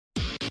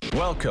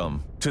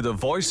Welcome to the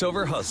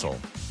VoiceOver Hustle.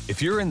 If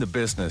you're in the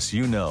business,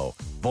 you know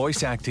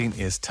voice acting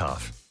is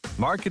tough.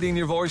 Marketing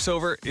your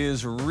voiceover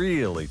is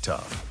really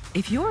tough.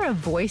 If you're a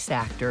voice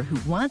actor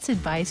who wants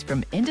advice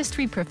from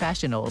industry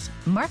professionals,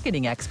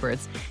 marketing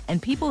experts, and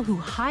people who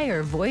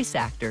hire voice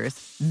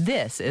actors,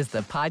 this is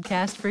the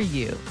podcast for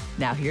you.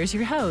 Now here's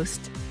your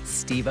host,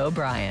 Steve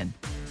O'Brien.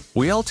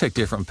 We all take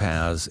different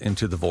paths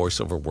into the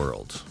voiceover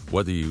world,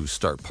 whether you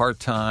start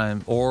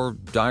part-time or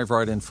dive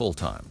right in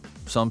full-time.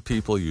 Some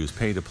people use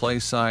pay-to-play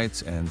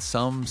sites and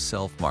some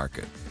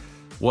self-market.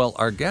 Well,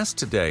 our guest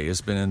today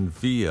has been in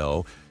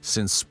VO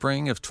since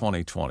spring of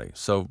 2020,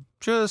 so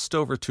just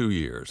over 2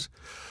 years.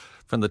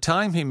 From the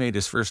time he made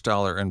his first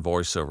dollar in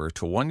voiceover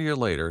to 1 year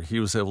later, he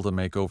was able to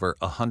make over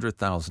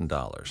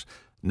 $100,000.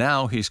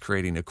 Now he's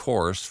creating a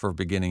course for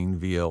beginning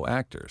VO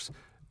actors.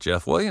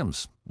 Jeff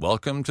Williams,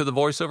 welcome to the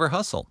VoiceOver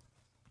Hustle.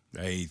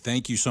 Hey,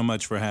 thank you so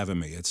much for having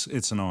me.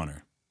 It's an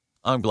honor.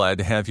 I'm glad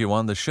to have you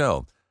on the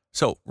show.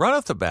 So, right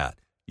off the bat,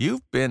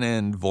 you've been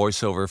in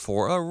voiceover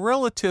for a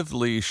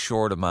relatively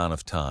short amount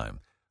of time.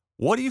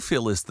 What do you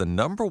feel is the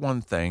number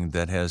one thing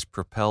that has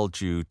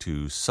propelled you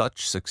to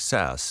such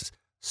success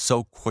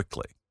so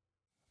quickly?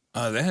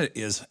 That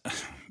is,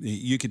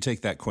 you could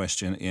take that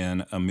question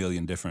in a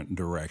million different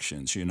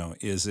directions. You know,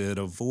 is it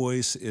a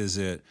voice? Is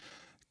it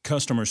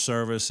customer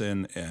service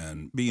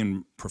and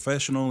being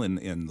professional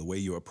in the way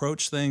you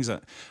approach things?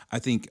 I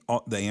think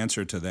the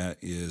answer to that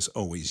is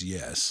always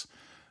yes.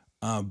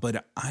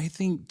 But I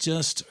think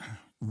just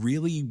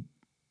really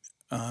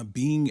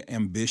being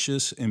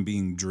ambitious and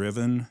being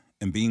driven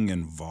and being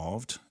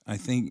involved, I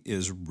think,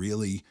 is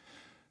really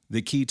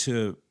the key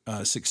to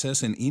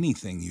success in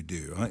anything you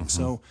do. Mm-hmm.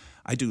 So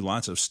I do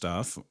lots of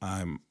stuff.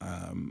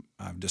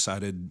 I've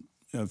decided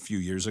a few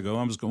years ago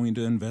I was going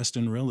to invest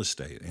in real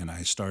estate, and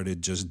I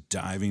started just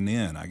diving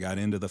in. I got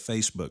into the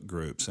Facebook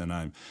groups, and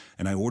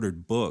I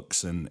ordered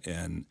books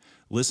and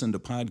listened to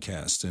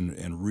podcasts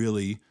and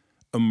really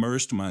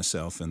immersed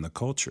myself in the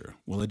culture.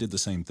 Well, I did the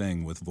same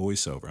thing with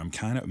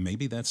voiceover.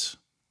 Maybe that's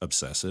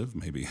obsessive.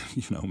 Maybe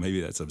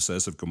that's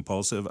obsessive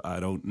compulsive. I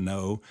don't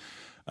know.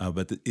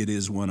 But it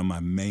is one of my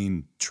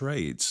main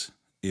traits.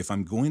 If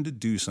I'm going to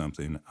do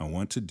something, I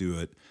want to do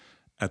it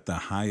at the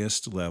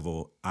highest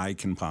level I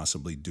can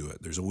possibly do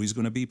it. There's always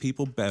going to be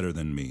people better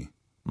than me.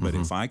 But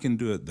if I can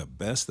do it the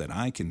best that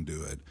I can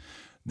do it,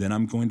 then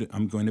I'm going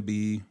to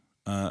be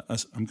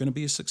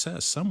a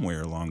success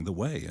somewhere along the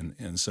way.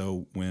 And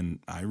so when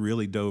I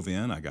really dove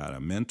in, I got a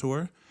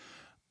mentor,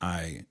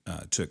 I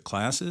took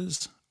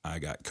classes, I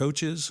got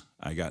coaches,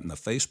 I got in the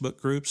Facebook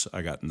groups,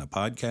 I got in the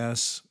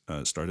podcasts,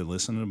 started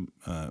listening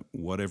to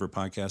whatever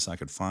podcasts I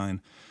could find.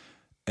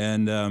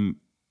 And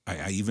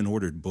I even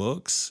ordered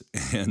books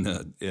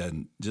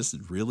and just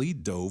really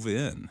dove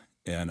in.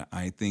 And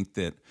I think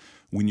that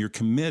when you're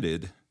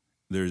committed,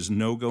 there's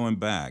no going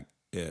back.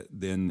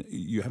 Then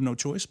you have no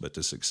choice but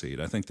to succeed.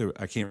 I think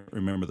I can't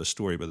remember the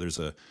story, but there's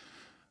a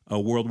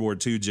World War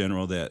II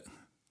general that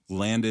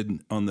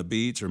landed on the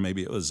beach, or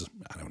maybe it was,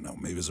 I don't know,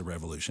 maybe it was a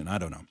revolution, I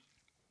don't know.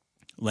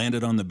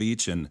 Landed on the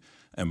beach and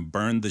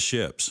burned the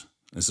ships.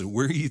 And said,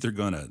 we're either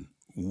going to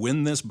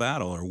win this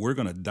battle or we're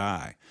going to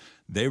die.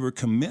 They were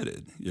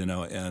committed,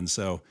 and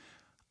so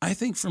I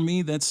think for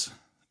me that's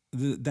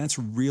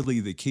really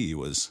the key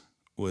was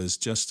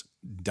just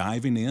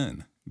diving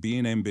in,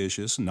 being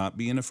ambitious, not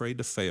being afraid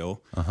to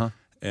fail,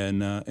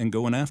 and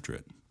going after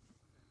it.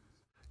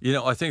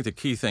 I think the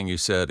key thing you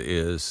said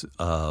is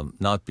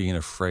not being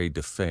afraid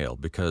to fail,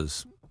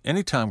 because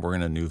anytime we're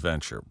in a new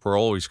venture, we're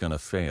always going to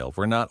fail.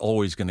 We're not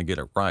always going to get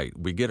it right.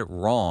 We get it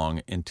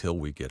wrong until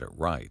we get it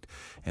right.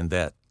 And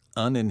that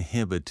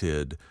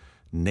uninhibited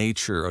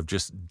nature of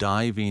just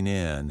diving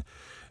in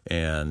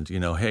and,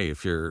 hey,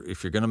 if you're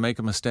going to make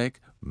a mistake,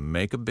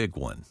 make a big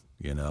one,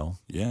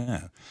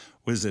 Yeah.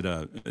 Was it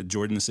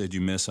Jordan said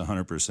you miss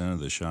 100% of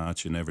the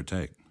shots you never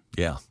take?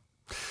 Yeah.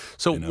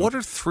 So what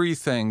are three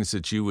things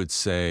that you would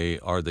say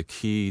are the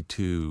key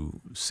to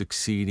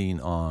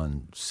succeeding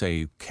on,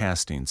 say,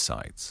 casting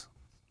sites?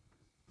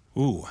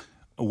 Ooh,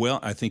 well,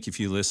 I think if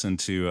you listen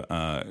to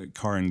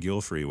Karin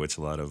Gilfrey, which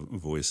a lot of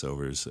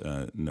voiceovers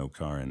know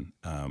Karin,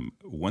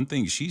 one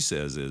thing she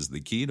says is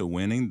the key to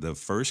winning, the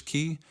first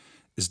key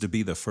is to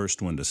be the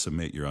first one to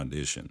submit your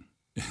audition.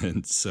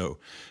 And so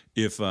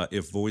if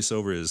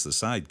voiceover is the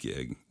side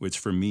gig, which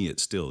for me it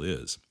still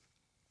is,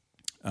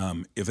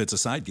 if it's a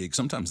side gig,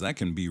 sometimes that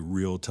can be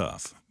real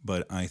tough.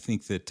 But I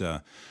think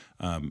that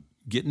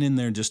getting in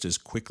there just as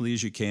quickly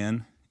as you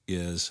can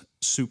is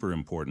super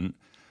important.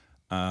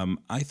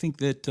 I think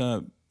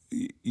that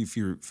if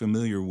you're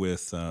familiar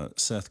with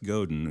Seth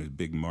Godin, a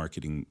big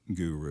marketing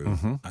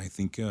guru, I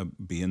think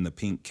being the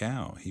pink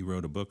cow, he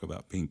wrote a book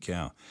about pink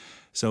cow.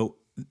 So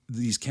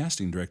these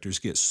casting directors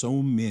get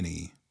so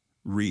many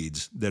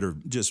reads that are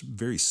just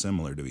very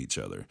similar to each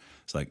other.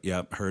 It's like,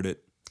 yep, heard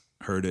it,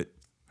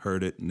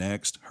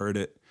 next, heard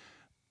it.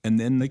 And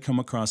then they come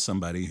across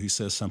somebody who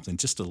says something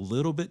just a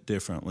little bit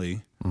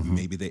differently.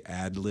 Maybe they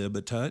ad-lib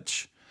a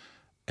touch.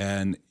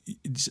 And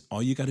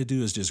all you got to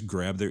do is just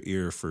grab their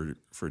ear for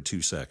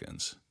 2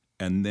 seconds.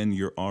 and then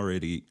you're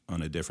already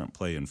on a different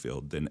playing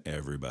field than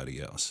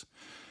everybody else.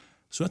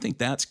 So I think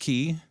that's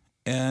key.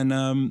 And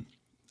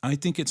I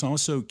think it's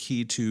also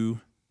key to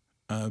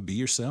be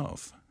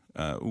yourself.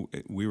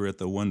 We were at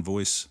the One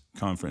Voice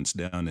conference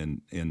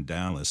down in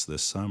Dallas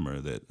this summer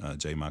that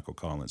J. Michael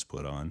Collins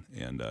put on,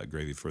 and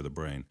Gravy for the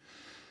Brain.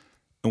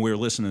 And we were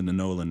listening to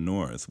Nolan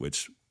North,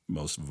 which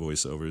most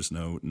voiceovers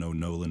know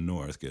Nolan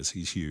North because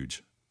he's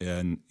huge.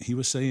 And he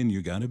was saying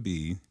you got to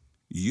be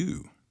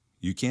you.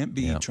 You can't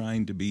be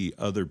trying to be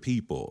other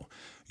people.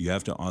 You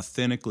have to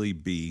authentically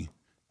be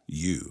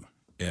you.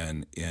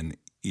 And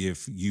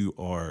if you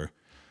are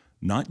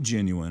not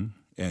genuine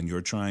and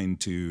you're trying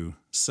to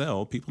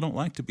sell, people don't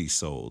like to be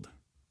sold.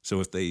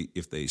 So if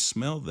they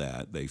smell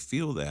that, they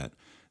feel that,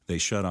 they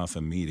shut off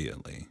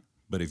immediately.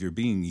 But if you're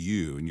being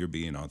you and you're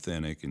being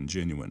authentic and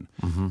genuine,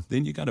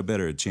 then you got a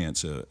better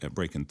chance at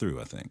breaking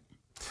through, I think.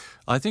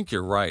 I think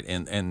you're right,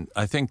 and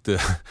I think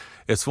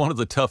it's one of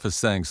the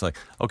toughest things. Like,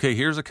 okay,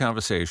 here's a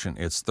conversation.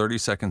 It's 30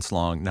 seconds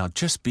long. Now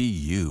just be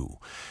you.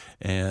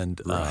 And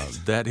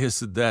that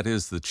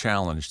is the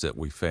challenge that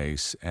we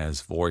face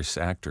as voice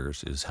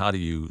actors is how do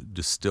you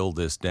distill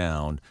this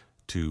down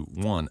to,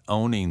 one,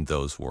 owning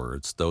those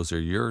words. Those are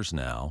yours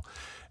now,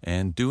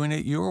 and doing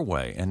it your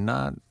way and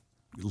not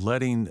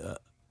letting,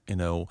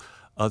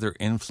 other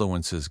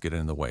influences get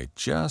in the way.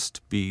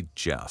 Just be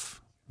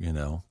Jeff,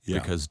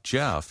 because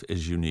Jeff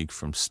is unique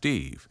from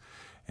Steve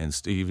and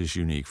Steve is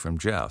unique from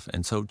Jeff.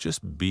 And so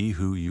just be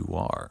who you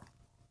are.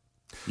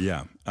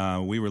 Yeah.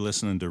 We were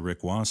listening to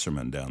Rick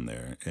Wasserman down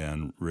there,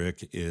 and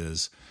Rick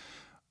is,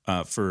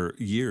 for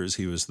years,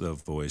 he was the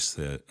voice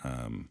that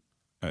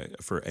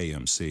for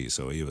AMC.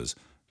 So he was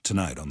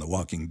Tonight on The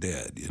Walking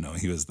Dead,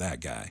 he was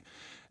that guy.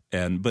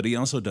 But he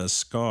also does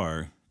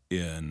Scar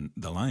in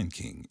The Lion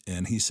King.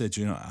 And he said,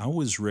 I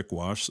was Rick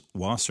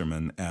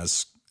Wasserman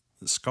as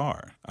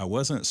Scar. I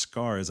wasn't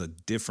Scar as a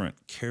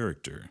different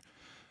character.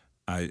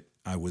 I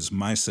was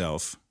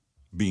myself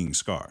being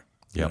Scar.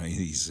 Yep.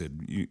 He said,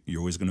 you're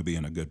always going to be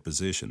in a good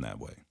position that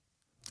way.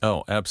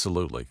 Oh,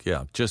 absolutely.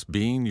 Yeah. Just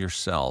being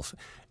yourself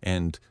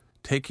and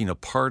taking a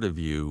part of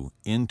you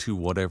into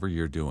whatever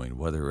you're doing,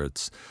 whether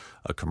it's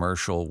a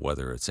commercial,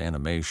 whether it's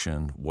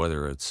animation,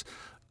 whether it's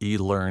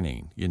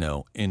e-learning,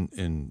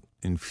 in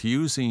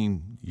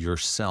infusing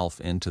yourself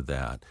into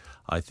that,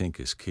 I think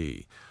is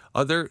key.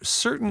 Are there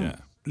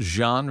certain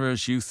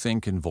genres you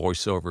think in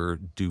voiceover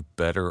do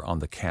better on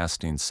the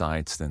casting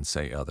sites than,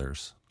 say,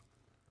 others?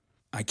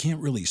 I can't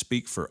really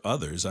speak for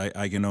others.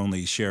 I can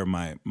only share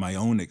my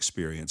own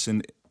experience.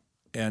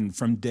 And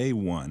from day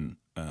one,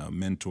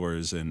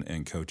 mentors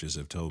and coaches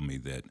have told me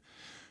that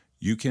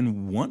you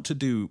can want to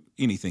do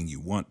anything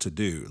you want to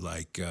do.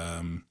 Like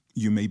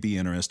you may be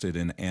interested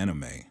in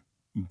anime,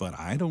 but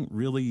I don't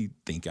really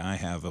think I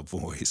have a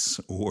voice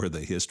or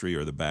the history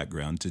or the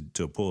background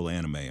to pull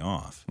anime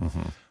off.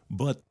 Mm-hmm.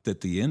 But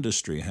that the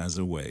industry has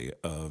a way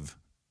of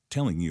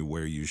telling you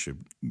where you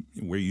should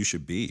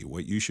be,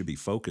 what you should be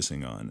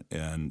focusing on.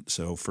 And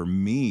so for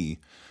me,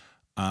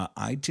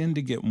 I tend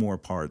to get more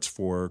parts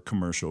for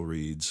commercial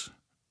reads,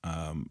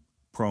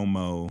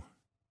 promo,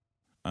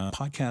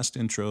 podcast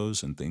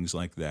intros, and things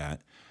like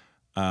that.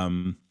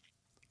 And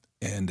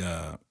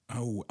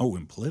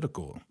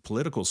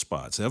political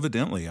spots.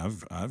 Evidently,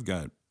 I've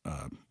got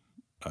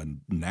a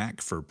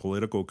knack for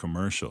political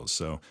commercials.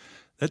 So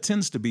that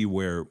tends to be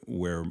where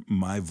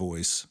my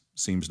voice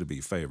seems to be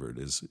favored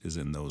is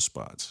in those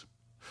spots.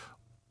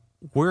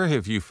 Where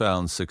have you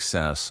found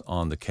success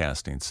on the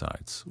casting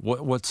sites?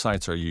 What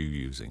sites are you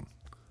using?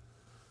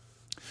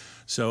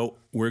 So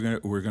we're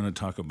gonna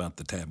talk about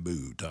the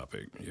taboo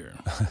topic here,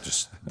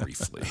 just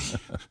briefly.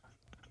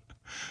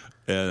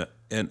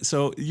 And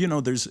so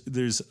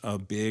there's a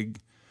big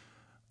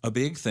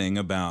thing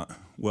about,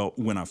 well,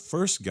 when I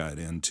first got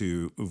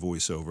into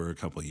voiceover a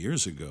couple of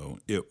years ago,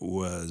 it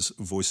was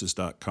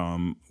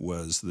voices.com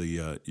was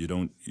the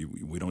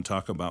we don't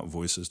talk about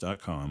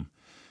voices.com,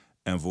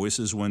 and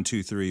Voices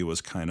 123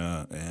 was kind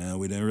of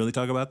we didn't really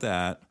talk about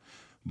that,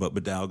 but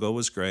Bidalgo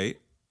was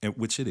great,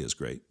 which it is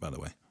great, by the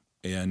way,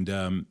 and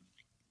then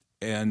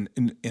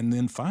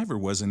Fiverr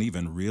wasn't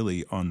even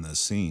really on the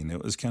scene.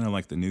 It was kind of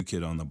like the new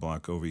kid on the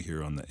block over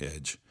here on the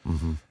edge.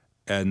 Mm-hmm.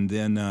 And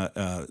then,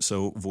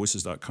 so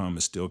Voices.com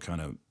is still kind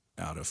of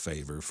out of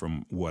favor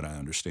from what I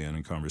understand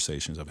in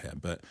conversations I've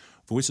had. But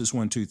Voices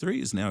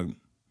 123 is now,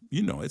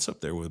 it's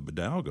up there with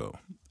Bidalgo.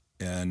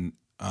 And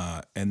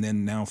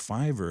then now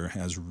Fiverr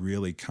has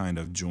really kind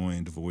of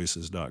joined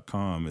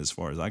Voices.com, as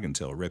far as I can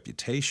tell,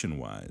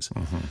 reputation-wise,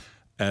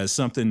 as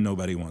something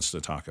nobody wants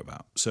to talk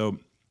about. So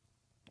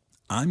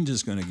I'm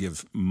just going to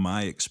give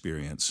my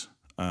experience.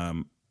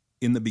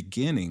 In the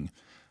beginning,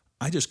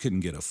 I just couldn't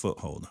get a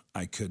foothold.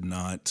 I could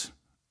not.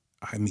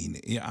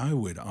 I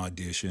would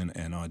audition,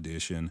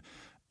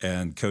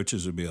 and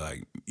coaches would be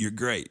like, "You're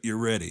great. You're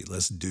ready.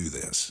 Let's do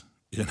this."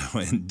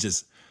 And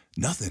just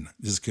nothing.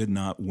 Just could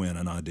not win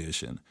an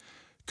audition.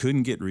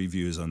 Couldn't get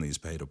reviews on these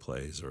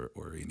pay-to-plays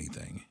or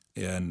anything.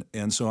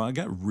 And so I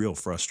got real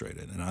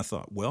frustrated, and I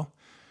thought, well,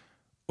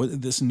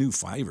 this new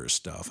Fiverr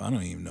stuff, I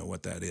don't even know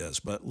what that is,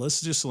 but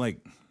let's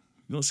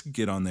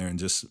get on there and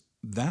just,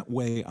 that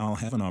way I'll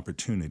have an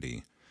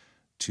opportunity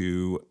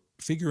to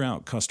figure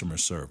out customer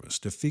service,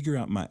 to figure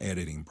out my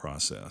editing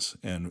process,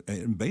 and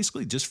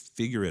basically just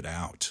figure it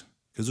out.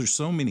 Because there's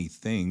so many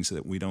things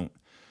that we don't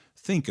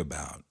think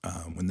about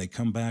when they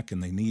come back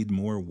and they need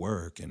more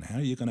work, and how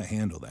are you going to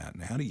handle that,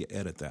 and how do you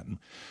edit that? And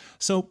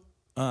so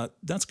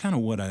that's kind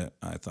of what I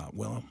thought,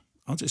 well,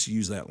 I'll just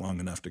use that long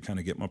enough to kind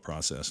of get my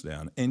process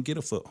down and get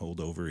a foothold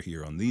over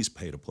here on these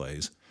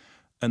pay-to-plays,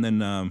 and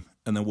then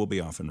we'll be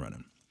off and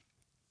running.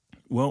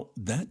 Well,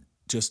 that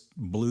just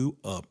blew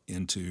up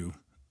into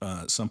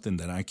something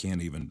that I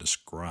can't even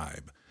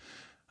describe,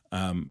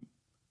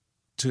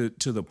 to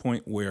the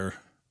point where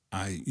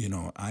I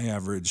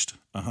averaged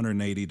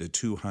 $180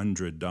 to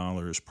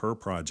 $200 per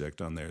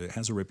project on there. It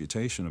has a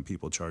reputation of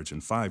people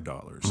charging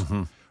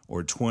 $5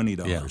 or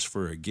 $20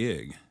 for a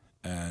gig,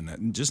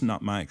 and just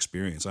not my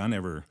experience. I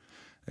never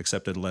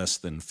accepted less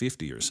than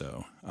 50 or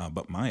so,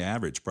 but my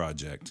average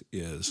project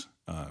is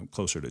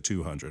closer to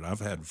 $200.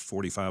 I've had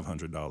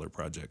 $4,500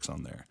 projects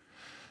on there.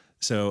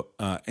 So,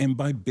 and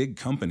by big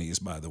companies,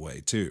 by the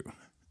way, too.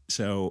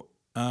 So,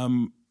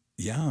 I'm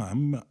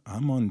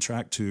on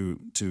track to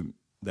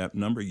that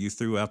number you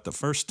threw out at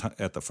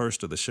the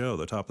first of the show,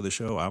 the top of the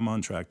show. I'm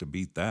on track to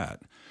beat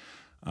that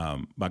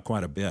by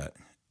quite a bit.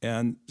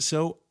 And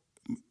so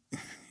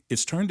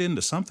it's turned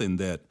into something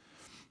that,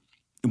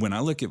 when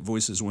I look at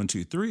Voices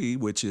 123,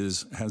 which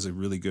has a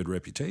really good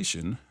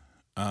reputation,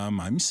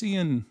 I'm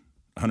seeing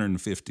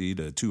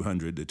 $150 to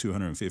 $200 to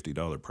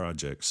 $250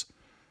 projects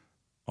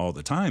all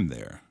the time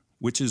there,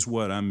 which is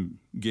what I'm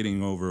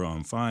getting over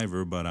on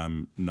Fiverr, but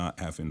I'm not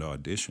having to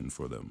audition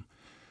for them.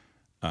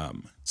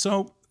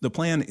 So the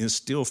plan is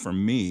still, for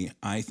me,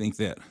 I think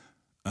that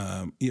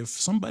if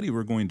somebody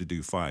were going to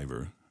do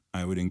Fiverr,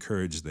 I would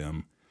encourage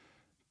them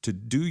to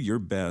do your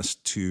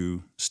best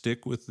to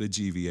stick with the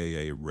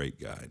GVAA rate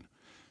guide.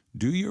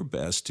 Do your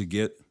best to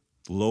get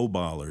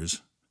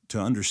lowballers to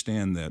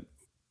understand that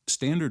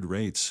standard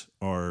rates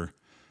are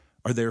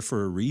there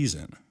for a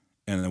reason,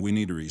 and that we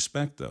need to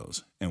respect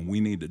those, and we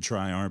need to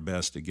try our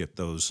best to get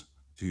those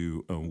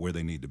to where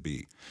they need to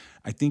be.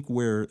 I think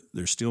where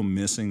they're still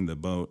missing the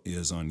boat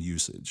is on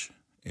usage,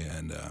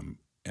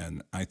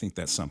 and I think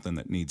that's something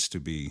that needs to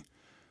be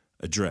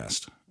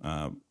addressed.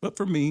 But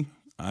for me,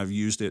 I've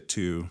used it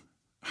to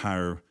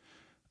hire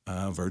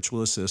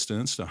virtual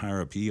assistants, to hire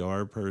a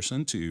PR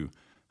person, to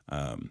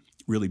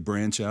really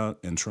branch out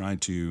and try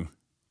to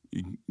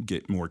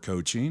get more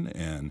coaching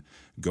and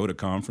go to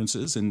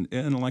conferences.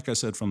 And like I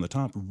said from the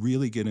top,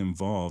 really get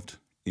involved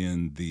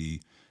in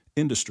the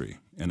industry.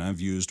 And I've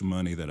used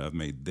money that I've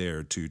made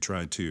there to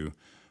try to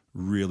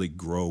really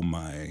grow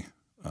my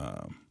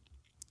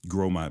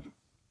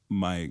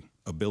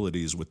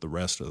abilities with the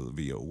rest of the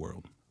VO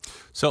world.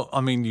 So,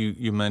 I mean,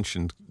 you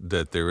mentioned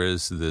that there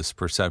is this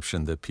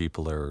perception that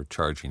people are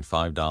charging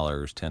 $5,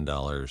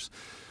 $10,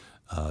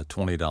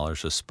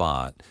 $20 a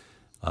spot.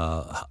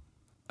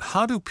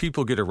 How do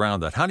people get around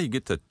that? How do you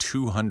get the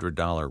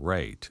 $200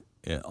 rate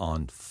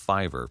on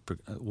Fiverr?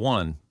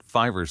 One,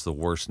 Fiverr is the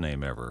worst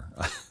name ever.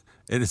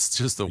 It is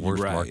just the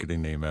worst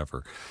marketing name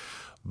ever.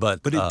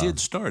 But it did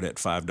start at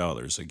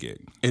 $5 a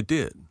gig. It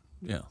did,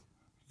 yeah.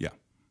 Yeah.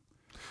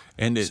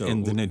 And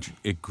then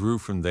it grew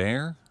from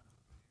there?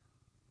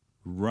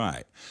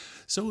 Right.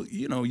 So,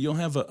 you'll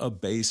have a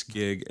base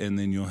gig, and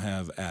then you'll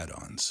have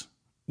add-ons.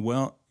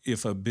 Well,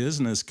 if a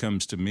business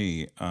comes to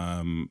me,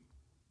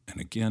 and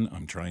again,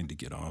 I'm trying to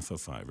get off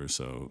of Fiverr,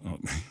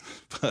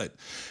 but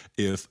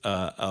if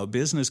a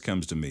business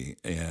comes to me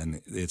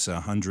and it's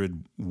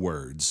 100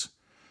 words,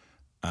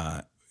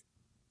 and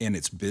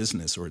it's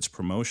business or it's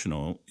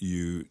promotional,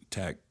 you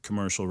tack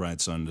commercial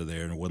rights under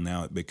there, and well,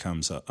 now it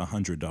becomes a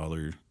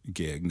 $100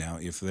 gig. Now,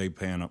 if they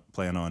plan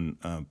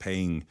on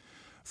paying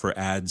for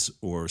ads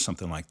or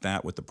something like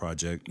that with the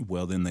project,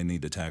 well, then they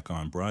need to tack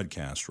on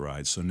broadcast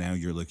rights. So now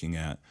you're looking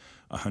at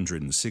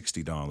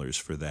 $160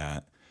 for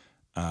that.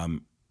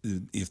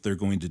 If they're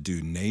going to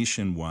do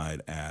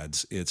nationwide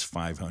ads, it's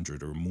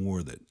 $500 or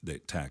more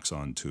that tacks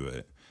onto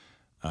it.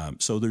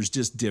 So there's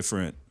just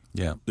different.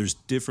 Yeah. There's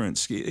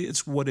different.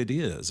 It's what it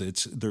is.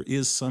 There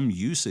is some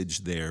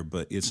usage there,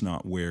 but it's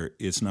not with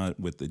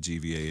the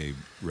GVAA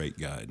rate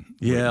guide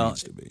where it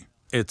needs to be.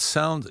 It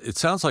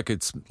sounds like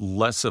it's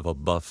less of a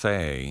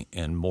buffet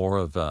and more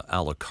of a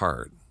la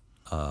carte,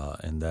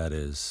 and that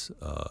is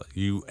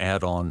you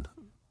add on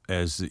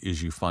as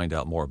you find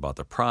out more about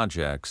the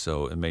project.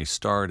 So it may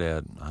start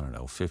at, I don't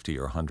know, $50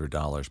 or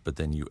 $100, but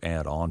then you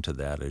add on to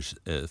that as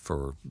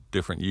for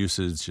different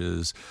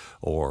usages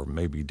or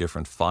maybe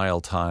different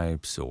file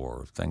types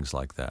or things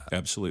like that.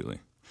 Absolutely.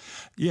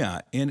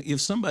 Yeah, and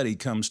if somebody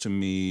comes to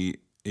me,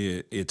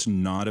 it's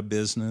not a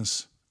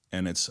business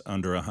and it's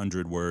under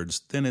 100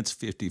 words, then it's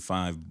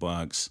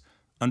 $55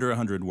 under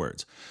 100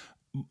 words.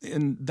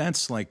 And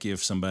that's like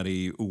if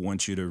somebody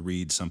wants you to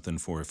read something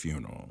for a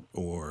funeral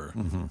or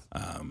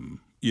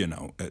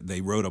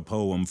they wrote a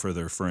poem for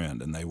their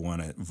friend and they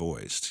want it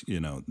voiced.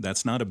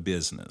 That's not a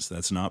business.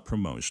 That's not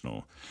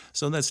promotional.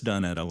 So that's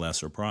done at a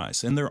lesser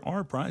price. And there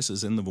are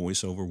prices in the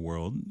voiceover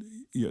world.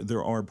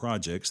 There are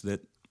projects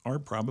that are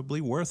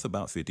probably worth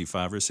about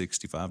 $55 or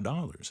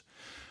 $65.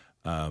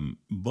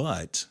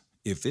 But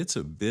if it's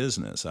a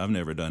business, I've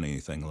never done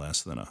anything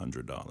less than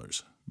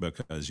 $100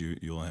 because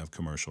you'll have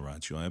commercial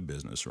rights, you'll have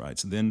business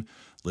rights. Then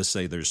let's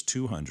say there's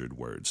 200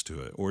 words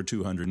to it or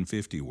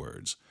 250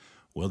 words.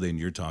 Well, then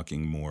you're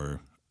talking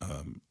more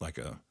like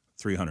a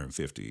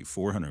 $350,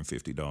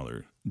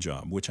 $450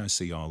 job, which I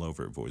see all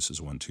over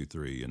Voices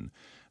 123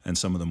 and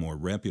some of the more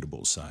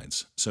reputable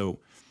sites. So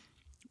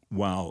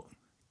while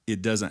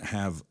it doesn't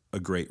have a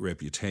great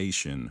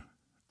reputation,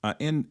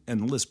 and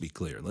let's be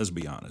clear, let's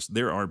be honest,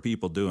 there are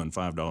people doing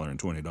 $5 and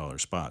 $20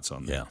 spots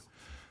on there,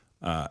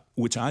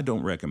 which I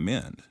don't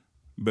recommend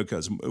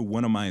because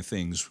one of my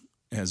things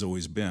has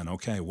always been,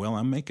 okay, well,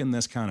 I'm making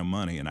this kind of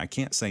money and I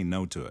can't say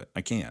no to it. I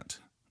can't.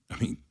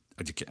 I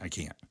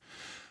can't.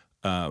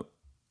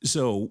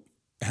 So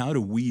how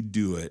do we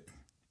do it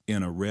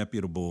in a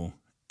reputable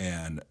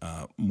and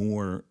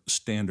more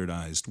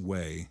standardized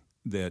way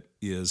that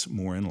is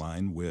more in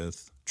line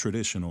with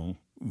traditional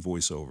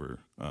voiceover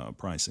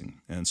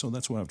pricing? And so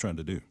that's what I've tried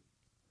to do,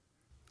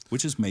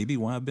 which is maybe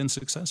why I've been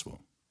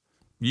successful.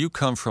 You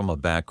come from a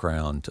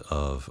background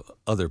of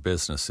other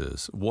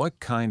businesses. What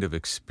kind of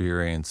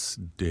experience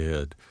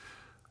did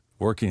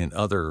working in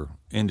other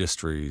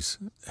industries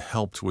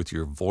helped with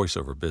your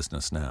voiceover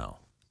business now?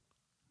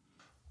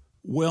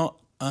 Well,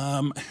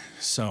 I've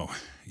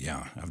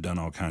done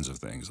all kinds of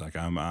things. Like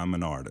I'm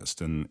an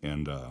artist,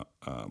 and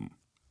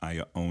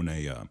I own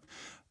a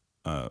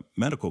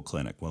medical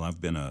clinic. Well,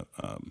 I've been a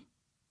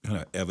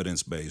kind of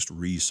evidence-based,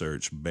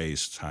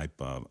 research-based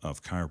type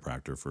of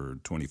chiropractor for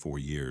 24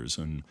 years,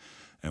 and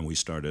we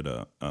started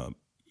a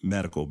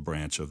medical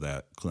branch of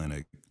that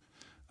clinic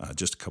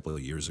just a couple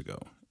of years ago.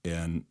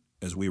 And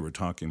as we were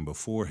talking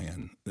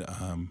beforehand,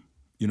 that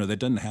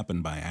doesn't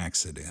happen by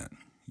accident.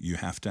 You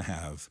have to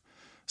have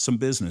some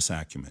business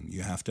acumen.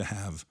 You have to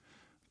have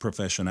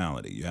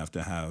professionality. You have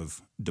to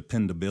have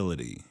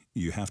dependability.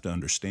 You have to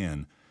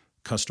understand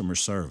customer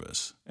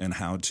service and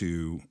how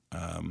to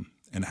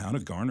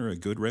garner a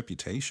good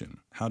reputation,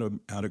 how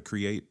to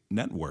create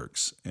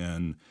networks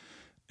and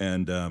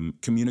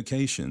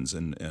communications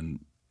and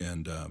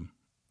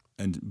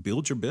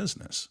build your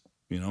business.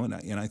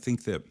 And I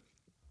think that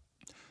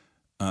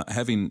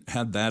having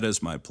had that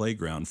as my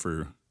playground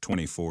for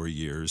 24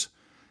 years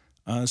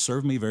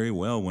served me very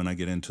well when I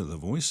get into the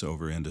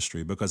voiceover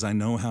industry because I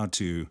know how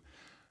to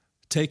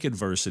take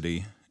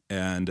adversity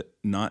and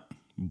not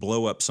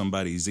blow up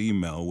somebody's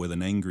email with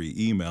an angry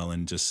email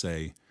and just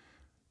say,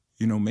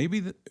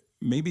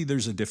 maybe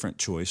there's a different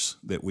choice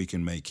that we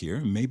can make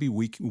here. Maybe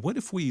what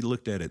if we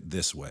looked at it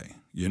this way?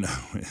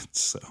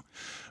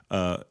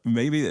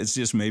 Maybe it's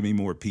just made me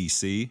more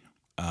PC.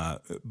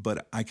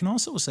 But I can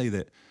also say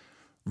that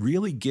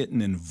really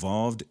getting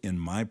involved in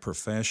my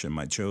profession,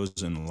 my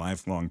chosen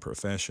lifelong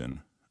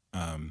profession,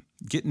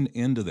 getting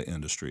into the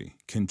industry,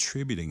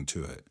 contributing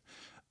to it,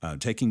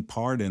 taking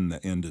part in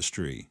the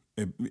industry,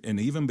 and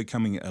even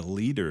becoming a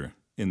leader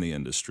in the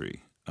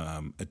industry,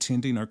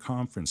 attending our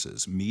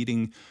conferences,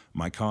 meeting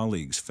my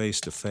colleagues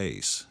face to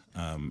face,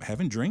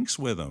 having drinks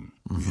with them,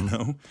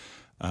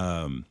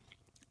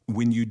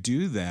 when you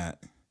do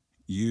that,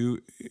 you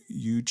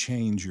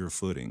change your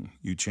footing,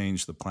 you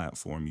change the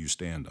platform you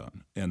stand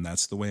on, and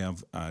that's the way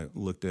I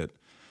looked at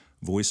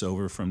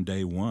voiceover from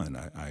day one.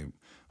 I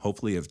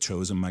hopefully have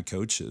chosen my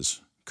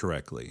coaches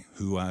correctly,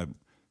 who I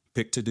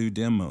picked to do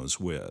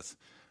demos with,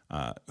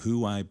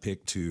 who I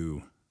picked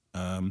to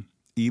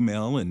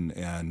email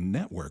and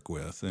network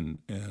with, and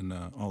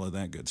all of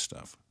that good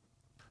stuff.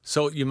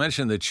 So you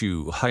mentioned that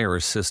you hire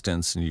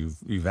assistants, and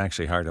you've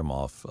actually hired them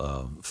off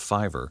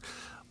Fiverr.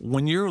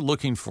 When you're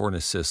looking for an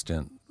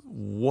assistant,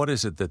 what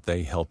is it that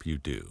they help you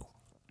do?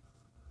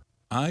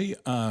 I've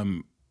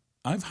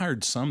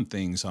hired some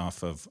things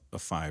off of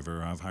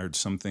Fiverr. I've hired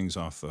some things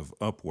off of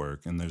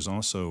Upwork, and there's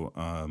also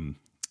a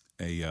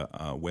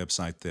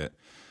website that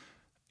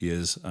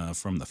is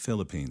from the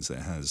Philippines that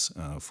has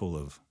full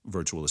of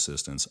virtual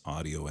assistants,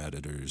 audio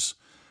editors,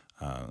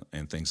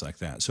 and things like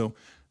that. So,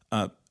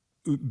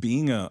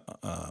 being in a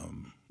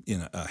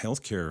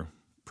healthcare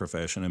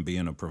profession and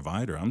being a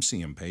provider, I'm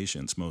seeing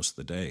patients most of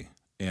the day,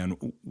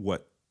 and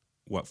what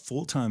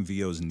full-time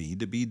VOs need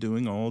to be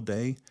doing all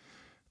day,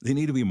 they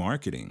need to be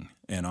marketing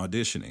and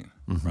auditioning,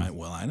 right?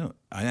 Well,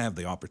 I have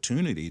the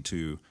opportunity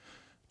to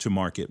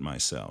market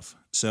myself,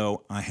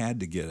 so I had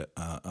to get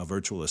a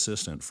virtual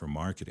assistant for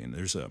marketing.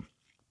 There's an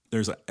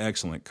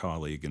excellent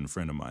colleague and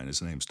friend of mine.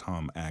 His name's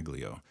Tom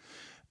Aglio,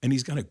 and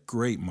he's got a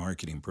great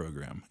marketing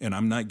program. And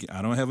I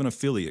don't have an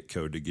affiliate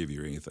code to give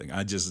you or anything.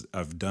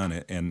 I've done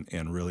it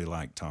and really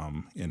like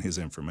Tom and his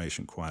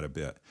information quite a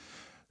bit.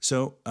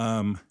 So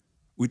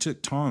we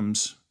took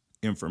Tom's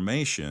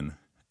information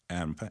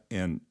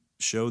and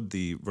showed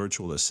the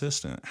virtual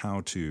assistant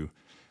how to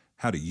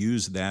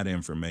use that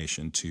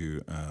information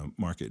to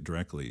market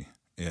directly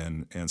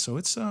and so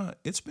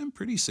it's been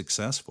pretty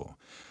successful.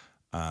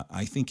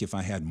 I think if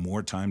I had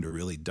more time to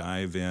really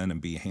dive in and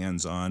be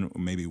hands-on,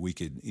 maybe we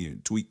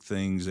could tweak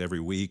things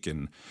every week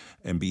and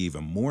be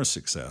even more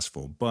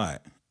successful.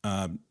 But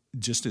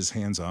just as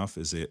hands-off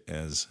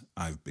as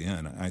I've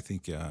been, I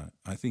think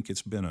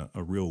it's been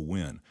a real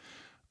win.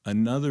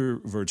 Another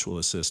virtual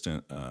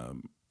assistant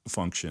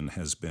function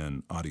has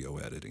been audio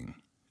editing.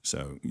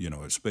 So,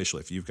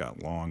 especially if you've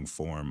got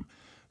long-form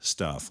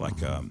stuff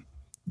like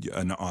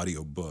an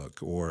audio book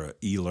or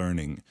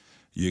e-learning,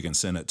 you can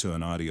send it to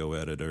an audio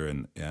editor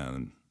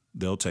and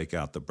they'll take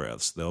out the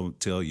breaths. They'll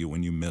tell you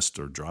when you missed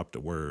or dropped a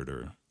word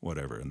or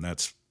whatever, and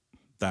that's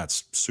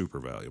super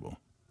valuable.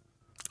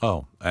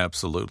 Oh,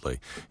 absolutely.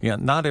 Yeah,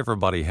 not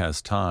everybody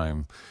has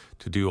time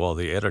to do all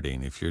the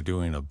editing. If you're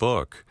doing a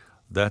book,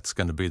 that's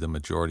going to be the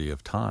majority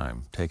of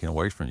time taken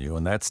away from you,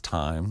 and that's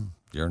time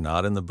you're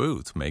not in the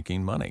booth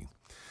making money.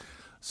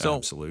 So,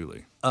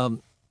 absolutely.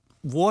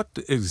 What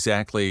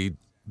exactly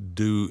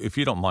if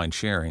you don't mind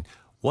sharing,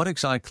 what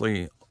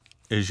exactly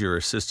is your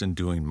assistant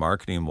doing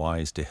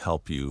marketing-wise to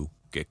help you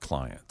get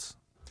clients?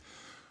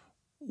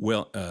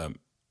 Well,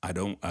 I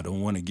don't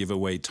want to give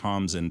away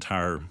Tom's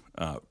entire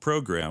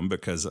program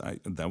because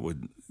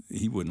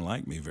he wouldn't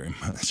like me very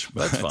much.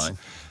 But, that's fine.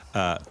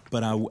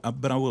 But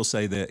I will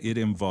say that it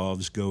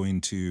involves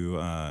going to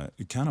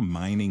kind of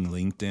mining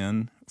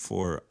LinkedIn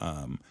for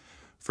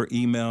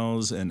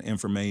emails and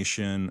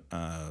information,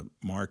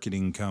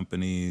 marketing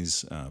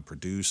companies,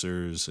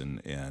 producers,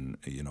 and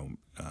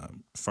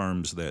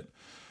firms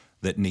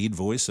that need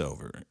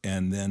voiceover,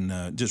 and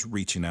then just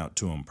reaching out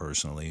to them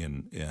personally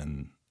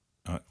and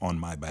on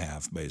my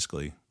behalf,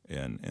 basically,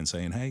 and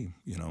saying, hey,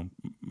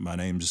 my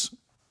name's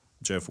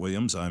Jeff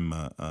Williams. I'm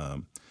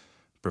a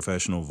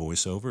professional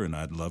voiceover, and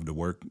I'd love to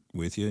work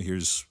with you.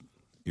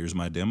 Here's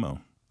my demo.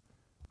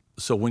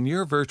 So when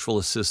your virtual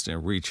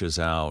assistant reaches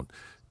out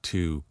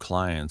to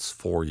clients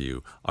for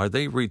you, are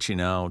they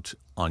reaching out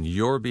on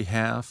your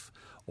behalf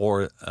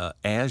or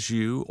as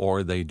you, or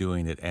are they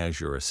doing it as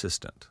your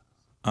assistant?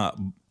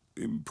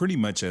 Pretty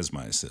much as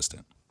my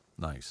assistant.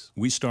 Nice.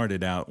 We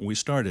started out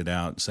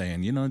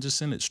saying, just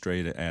send it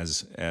straight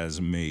as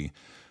me.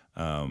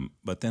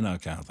 But then I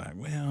kind of thought,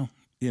 well,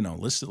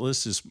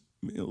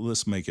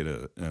 let's make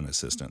it an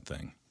assistant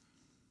thing.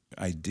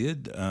 I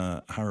did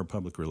hire a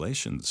public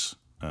relations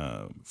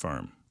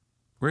firm.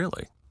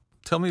 Really?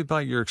 Tell me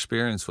about your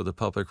experience with a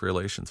public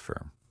relations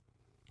firm.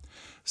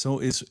 So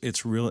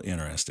it's real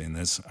interesting.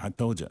 I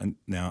told you.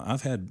 Now,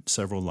 I've had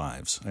several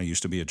lives. I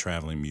used to be a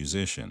traveling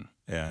musician,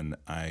 and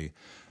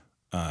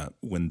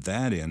when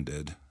that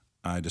ended,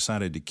 I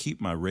decided to keep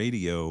my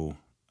radio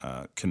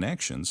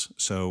connections.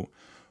 So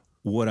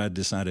what I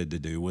decided to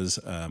do was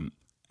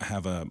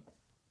have a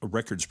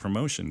records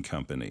promotion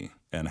company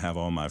and have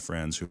all my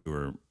friends who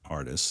are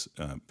artists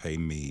pay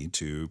me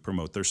to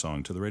promote their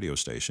song to the radio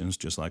stations,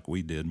 just like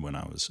we did when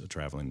I was a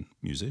traveling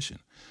musician.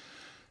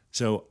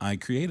 So I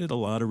created a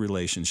lot of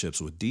relationships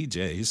with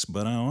DJs,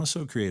 but I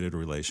also created a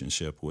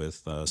relationship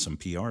with some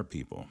PR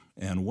people.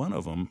 And one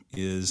of them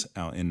is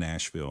out in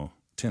Nashville,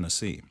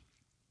 Tennessee.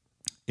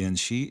 And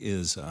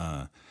she's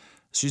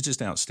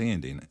just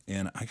outstanding.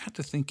 And I got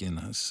to thinking,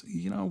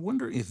 I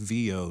wonder if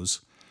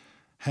VOs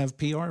have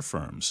PR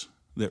firms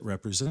that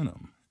represent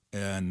them.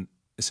 And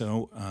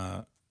so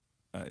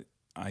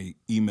I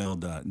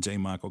emailed J.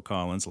 Michael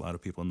Collins. A lot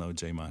of people know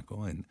J.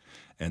 Michael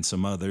and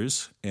some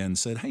others, and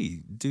said,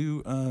 "Hey,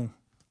 do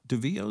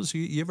VOs?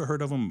 You ever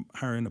heard of them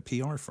hiring a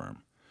PR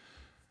firm?"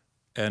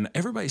 And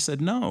everybody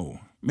said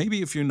no.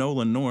 Maybe if you're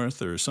Nolan North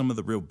or some of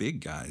the real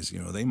big guys,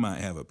 they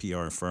might have a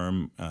PR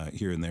firm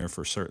here and there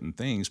for certain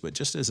things, but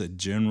just as a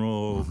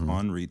general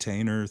on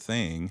retainer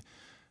thing,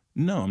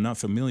 no, I'm not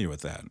familiar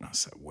with that. And I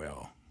said,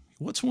 well,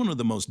 what's one of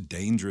the most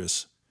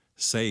dangerous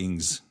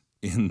sayings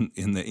in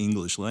the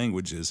English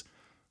language is,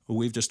 well,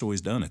 we've just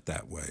always done it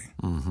that way.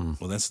 Mm-hmm.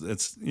 Well,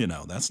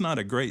 that's not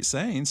a great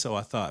saying. So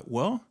I thought,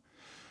 well,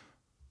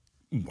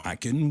 why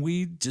couldn't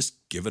we just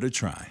give it a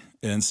try?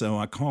 And so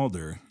I called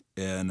her,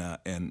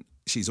 and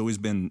she's always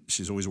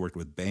worked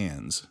with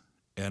bands.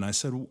 And I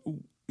said,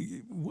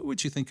 what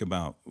would you think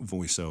about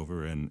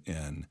voiceover?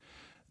 And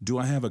do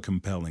I have a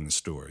compelling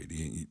story?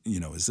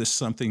 Is this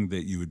something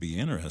that you would be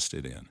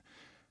interested in?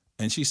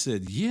 And she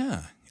said,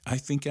 yeah. I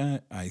think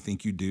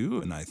you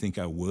do, and I think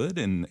I would,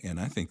 and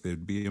I think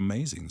that'd be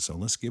amazing. So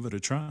let's give it a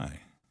try.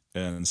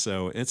 And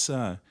so it's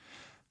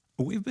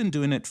we've been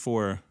doing it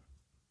for,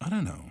 I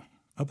don't know,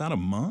 about a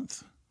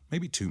month,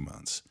 maybe 2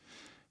 months,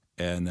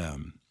 and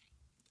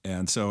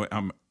so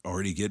I'm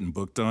already getting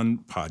booked on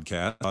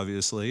podcasts,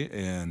 obviously,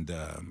 and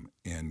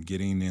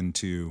getting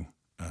into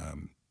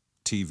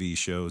TV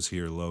shows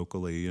here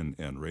locally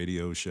and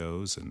radio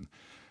shows, and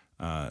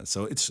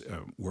so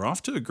we're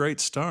off to a great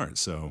start.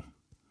 So.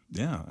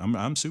 Yeah,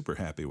 I'm super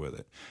happy with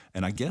it.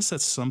 And I guess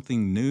that's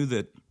something new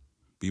that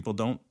people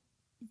don't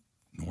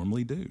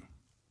normally do.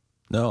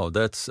 No,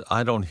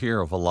 I don't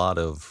hear of a lot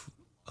of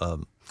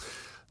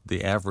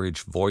the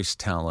average voice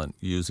talent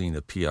using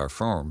a PR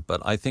firm,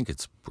 but I think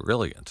it's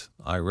brilliant.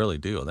 I really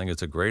do. I think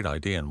it's a great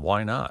idea, and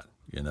why not?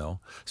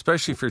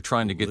 especially if you're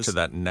trying to get to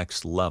that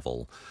next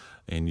level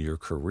in your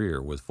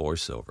career with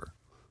voiceover.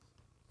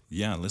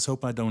 Yeah, let's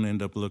hope I don't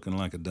end up looking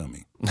like a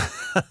dummy.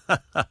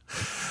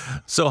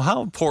 So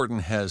how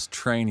important has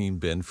training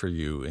been for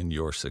you in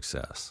your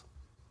success?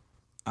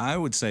 I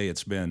would say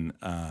it's been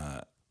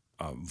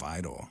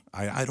vital.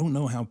 I don't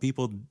know how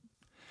people,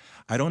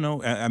 I don't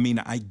know. I mean,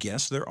 I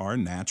guess there are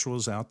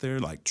naturals out there,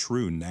 like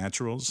true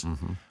naturals,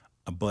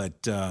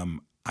 but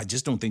I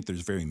just don't think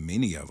there's very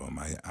many of them.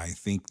 I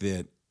think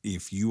that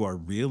if you are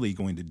really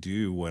going to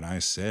do what I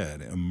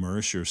said,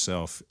 immerse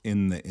yourself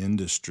in the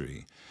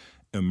industry,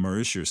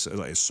 immerse yourself,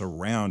 like,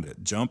 surround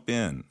it, jump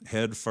in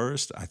head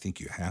first, I think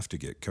you have to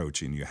get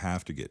coaching, you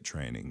have to get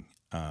training.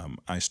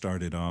 I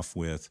started off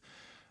with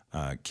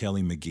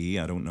Kelly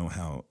McGee. I don't know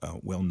how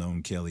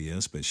well-known Kelly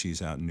is, but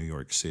she's out in New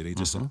York City.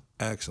 Just an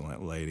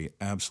excellent lady.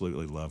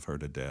 Absolutely love her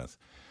to death.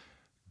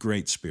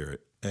 Great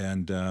spirit.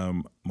 And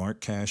Mark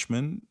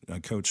Cashman, I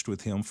coached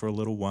with him for a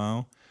little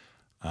while.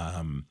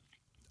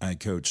 I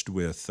coached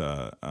with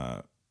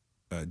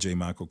J.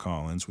 Michael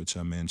Collins, which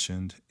I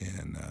mentioned.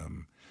 And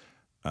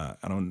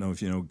I don't know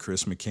if you know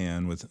Chris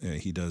McCann.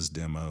 He does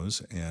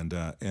demos. And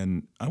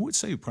I would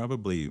say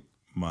probably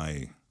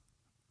my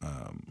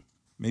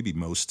maybe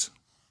most...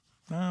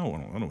 I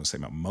don't want to say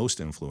my most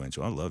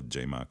influential. I love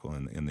J. Michael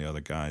and the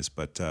other guys,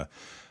 but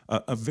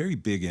a very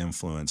big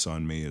influence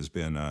on me has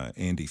been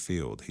Andy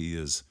Field. He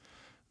is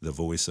the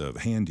voice of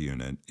Hand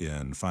Unit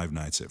in Five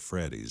Nights at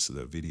Freddy's,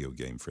 the video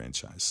game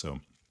franchise.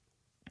 So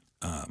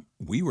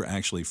we were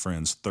actually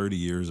friends 30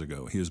 years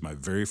ago. He was my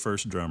very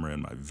first drummer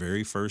in my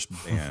very first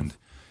band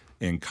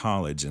in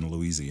college in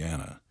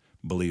Louisiana,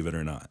 believe it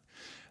or not.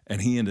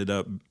 And he ended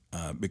up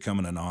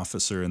becoming an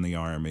officer in the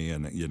Army,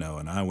 and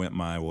I went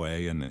my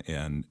way.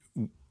 And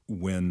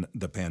when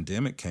the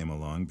pandemic came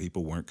along,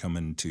 people weren't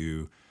coming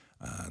to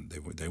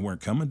they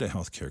weren't coming to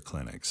healthcare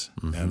clinics,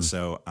 and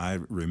so I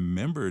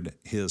remembered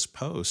his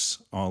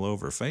posts all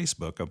over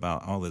Facebook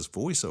about all this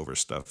voiceover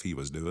stuff he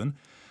was doing,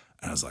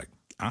 and I was like,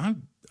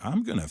 I'm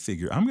gonna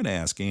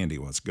ask Andy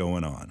what's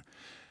going on,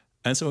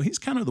 and so he's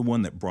kind of the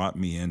one that brought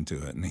me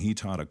into it, and he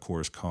taught a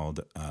course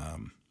called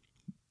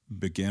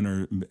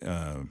Beginner.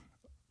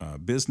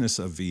 Business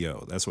of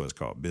VO. That's what it's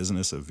called,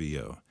 Business of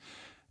VO,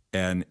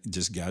 and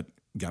just got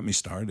me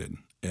started.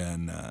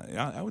 And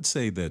I would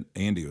say that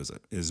Andy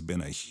has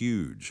been a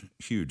huge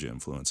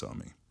influence on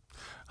me.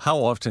 How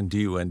often do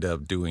you end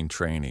up doing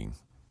training?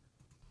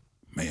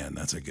 Man,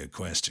 that's a good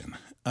question.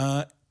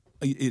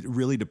 It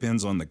really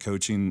depends on the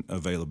coaching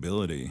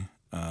availability.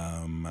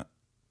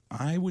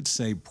 I would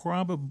say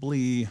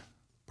probably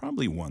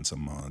once a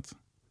month.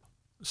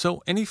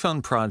 So any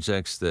fun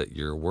projects that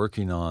you're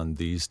working on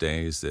these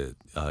days that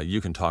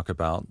you can talk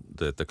about,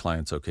 that the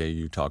client's okay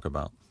you talk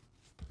about?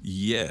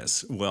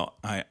 Yes. Well,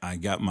 I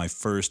got my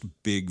first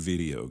big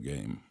video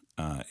game.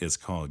 It's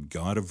called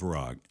God of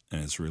Rock,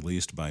 and it's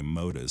released by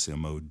Modus,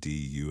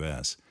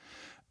 Modus.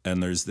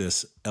 And there's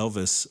this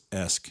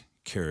Elvis-esque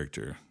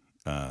character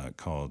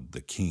called the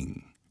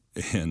King.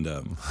 And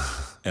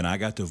I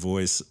got to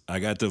voice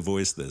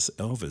this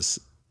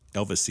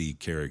Elvis-y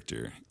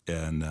character.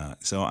 And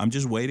so I'm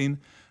just waiting.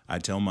 I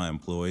tell my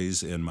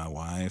employees and my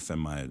wife and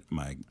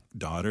my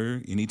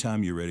daughter,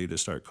 anytime you're ready to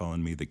start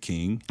calling me the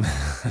King,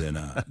 then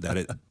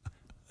that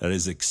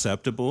is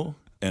acceptable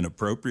and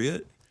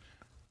appropriate,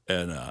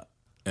 and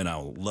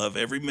I'll love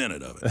every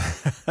minute of it.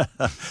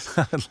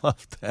 I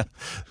love that,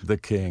 the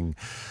King.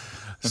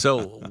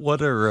 So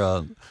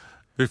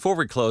before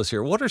we close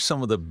here, what are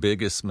some of the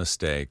biggest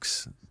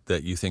mistakes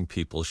that you think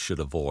people should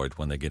avoid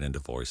when they get into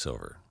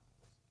voiceover?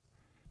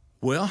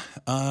 Well,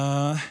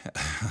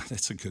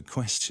 that's a good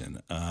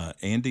question.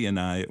 Andy and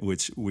I,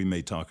 which we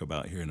may talk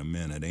about here in a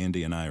minute,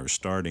 Andy and I are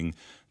starting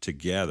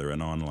together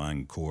an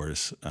online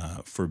course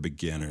for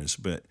beginners.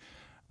 But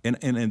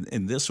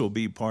and this will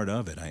be part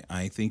of it.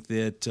 I think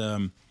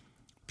that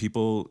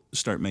people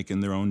start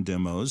making their own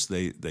demos.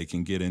 They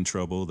can get in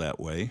trouble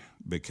that way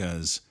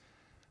because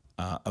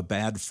a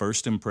bad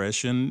first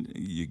impression,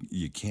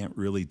 you can't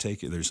really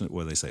take it. There's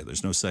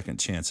no second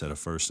chance at a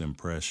first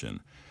impression.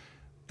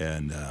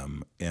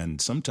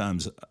 And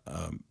sometimes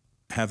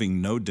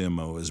having no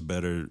demo is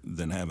better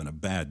than having a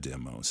bad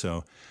demo.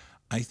 So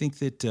I think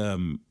that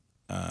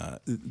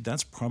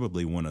that's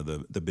probably one of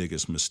the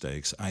biggest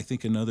mistakes. I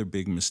think another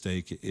big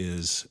mistake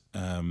is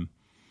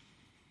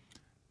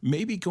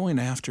maybe going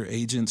after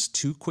agents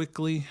too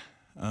quickly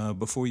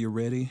before you're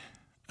ready.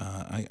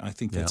 I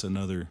think that's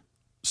another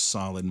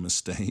solid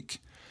mistake.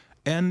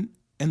 And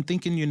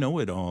thinking you know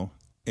it all.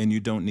 And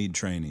you don't need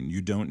training,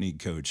 you don't need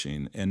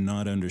coaching, and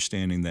not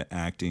understanding that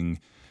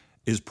acting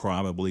is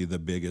probably the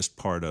biggest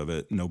part of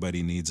it.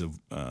 Nobody needs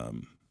a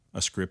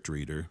script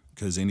reader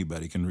because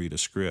anybody can read a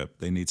script.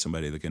 They need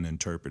somebody that can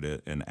interpret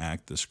it and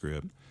act the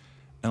script.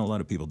 And a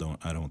lot of people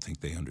I don't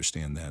think they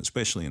understand that,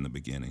 especially in the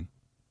beginning.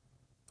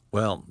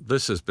 Well,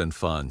 this has been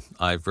fun.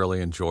 I've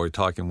really enjoyed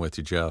talking with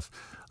you, Jeff.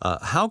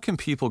 How can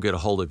people get a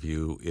hold of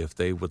you if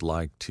they would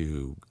like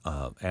to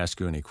ask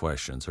you any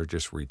questions or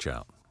just reach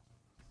out?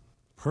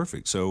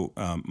 Perfect. So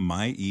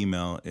my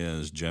email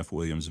is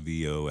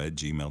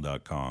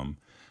jeffwilliamsvo@gmail.com.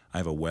 I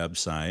have a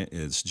website.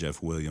 It's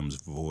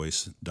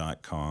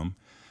jeffwilliamsvoice.com.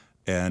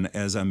 And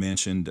as I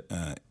mentioned,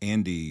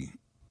 Andy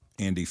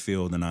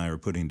Field and I are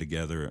putting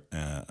together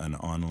an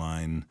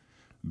online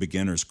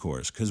beginner's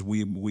course because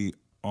we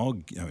all,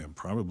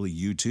 probably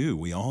you too,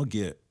 we all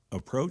get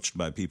approached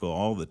by people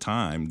all the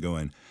time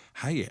going,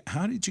 hey,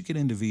 how did you get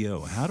into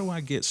VO? How do I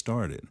get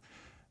started?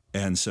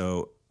 And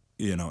so,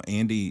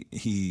 Andy,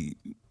 he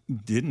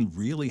didn't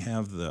really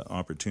have the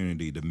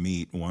opportunity to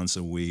meet once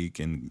a week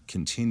and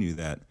continue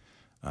that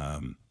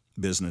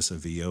business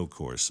of VO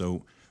course.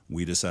 So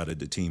we decided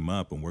to team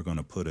up, and we're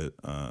going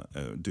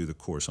to do the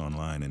course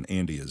online. And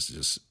Andy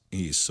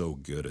he's so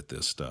good at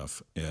this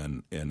stuff,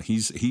 and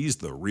he's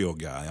the real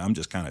guy. I'm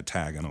just kind of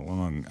tagging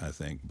along, I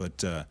think.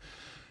 But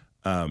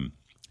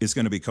it's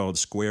going to be called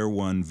Square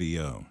One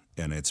VO,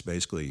 and it's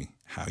basically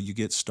how you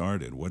get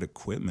started. What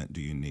equipment do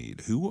you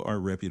need? Who are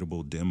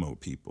reputable demo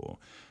people?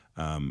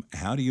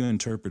 How do you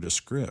interpret a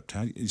script?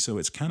 So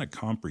it's kind of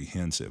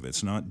comprehensive.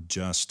 It's not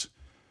just,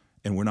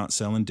 and we're not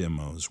selling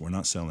demos. We're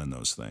not selling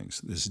those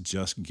things. This is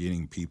just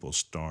getting people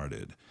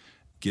started,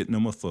 getting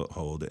them a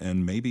foothold,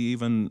 and maybe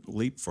even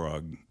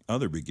leapfrog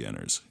other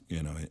beginners,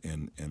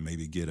 and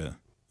maybe get a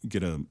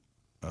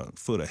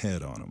foot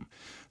ahead on them.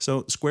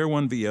 So Square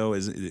One VO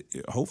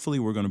hopefully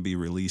we're going to be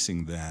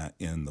releasing that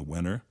in the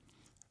winter.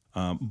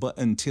 But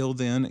until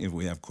then, if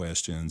we have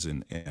questions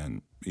and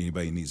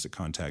anybody needs to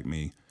contact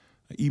me,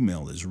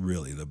 email is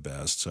really the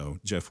best. So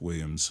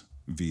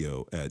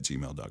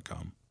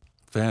jeffwilliamsvo@gmail.com.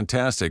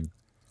 Fantastic.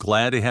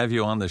 Glad to have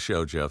you on the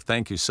show, Jeff.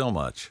 Thank you so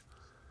much.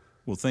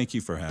 Well, thank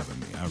you for having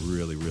me. I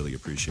really, really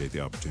appreciate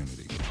the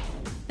opportunity.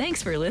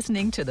 Thanks for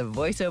listening to the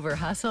Voiceover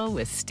Hustle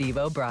with Steve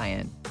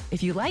O'Brien.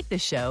 If you like the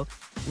show,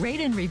 rate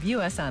and review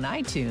us on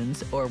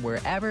iTunes or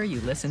wherever you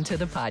listen to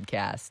the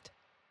podcast.